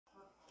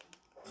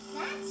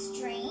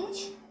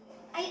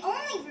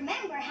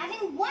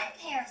in one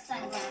pair of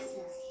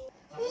sunglasses.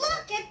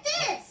 Look at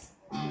this!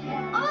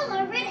 All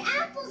our red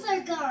apples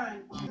are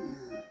gone.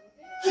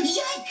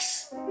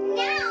 Yikes!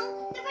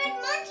 Now the red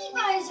monkey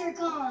bars are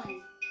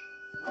gone.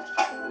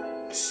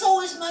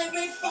 So is my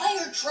red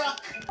fire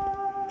truck.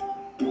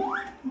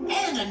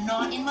 And a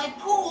knot in my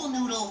pool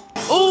noodle.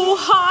 Oh,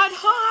 hot,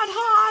 hot,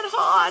 hot,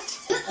 hot.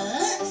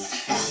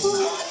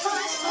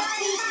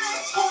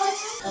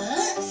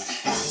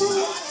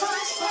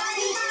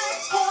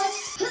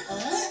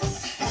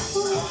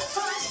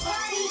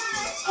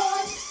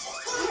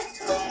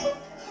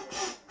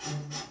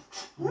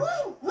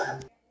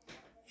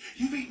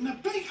 You've eaten a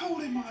big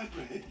hole in my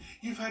bread,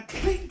 you've had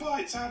big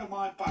bites out of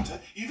my butter,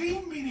 you've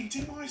even been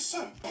eating my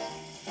soap.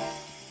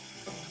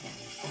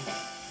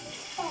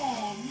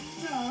 Oh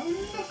no,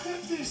 look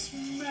at this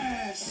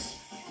mess.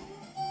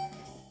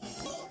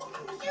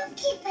 Look,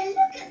 Kipper,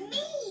 look at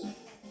me.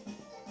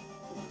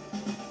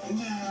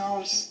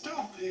 Now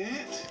stop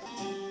it.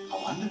 I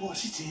wonder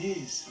what it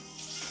is.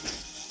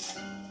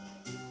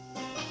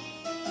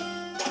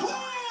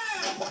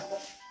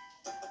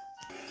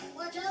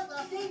 Watch out,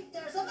 Lofty,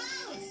 there's a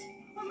mouse!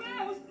 A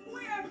mouse?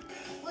 Where?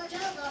 Watch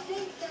out, Lofty,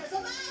 there's a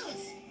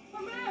mouse!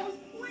 A mouse?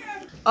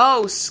 Where?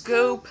 Oh,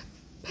 Scoop.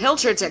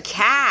 Pilchard's a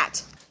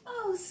cat.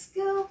 Oh,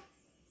 Scoop.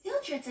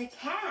 Pilchard's a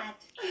cat.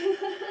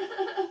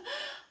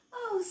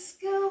 Oh,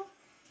 Scoop.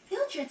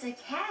 Pilchard's a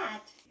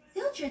cat.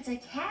 Pilchard's a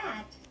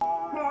cat.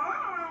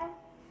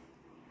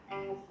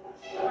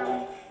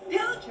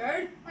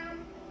 Pilchard?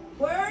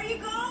 Where are you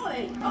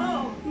going?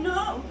 Oh,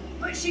 no,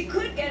 but she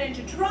could get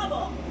into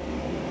trouble.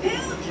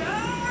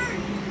 Pilchard!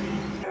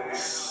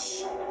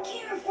 Shh!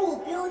 Careful,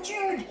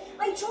 Pilchard!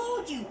 I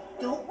told you,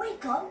 don't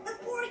wake up the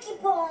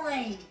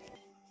porcupine!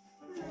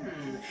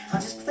 I'll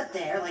just put that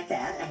there like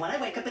that, and when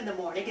I wake up in the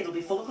morning, it'll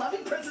be full of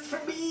loving presents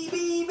for me.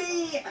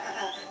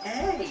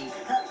 Hey!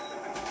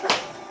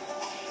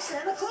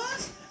 Santa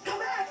Claus? Come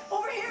back!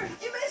 Over here!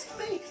 You missed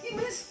me! You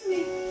missed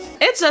me!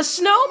 It's a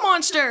snow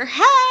monster.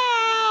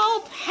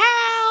 Help!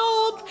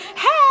 Help!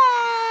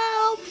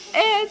 Help!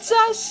 It's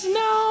a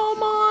snow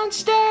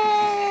monster.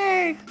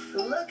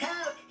 Look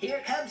out!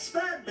 Here comes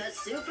Spud, the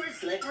super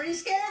slippery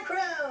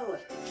scarecrow!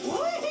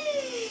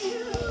 Whee!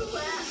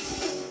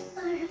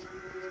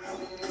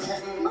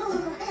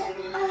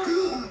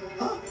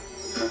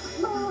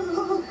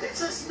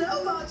 It's a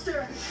snow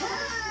monster!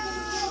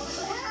 Help!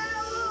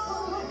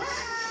 Help!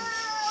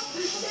 Help!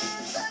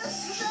 It's a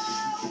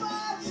snow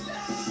monster!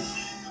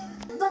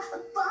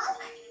 Bob,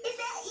 is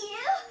that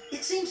you?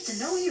 It seems to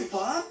know you,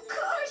 Bob. Of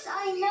course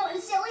I know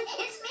it, silly.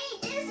 It's me,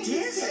 Dizzy.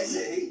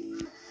 Dizzy?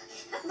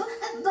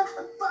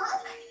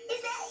 Bob,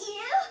 is that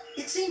you?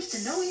 It seems to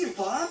know you,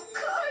 Bob. Of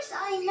course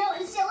I know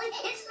it, silly.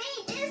 It's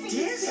me, Dizzy.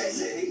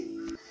 Dizzy?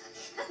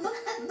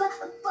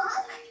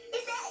 Bob,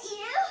 is that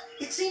you?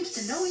 It seems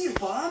to know you,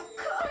 Bob. Of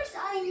course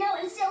I know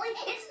it, silly.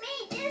 It's me,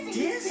 Dizzy.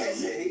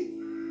 Dizzy?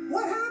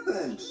 What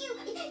happened? You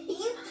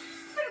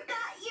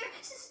forgot your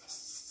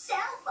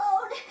cell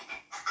phone.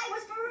 I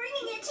was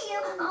bringing it to you,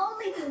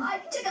 only I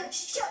took a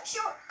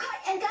shortcut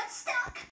and got stuck.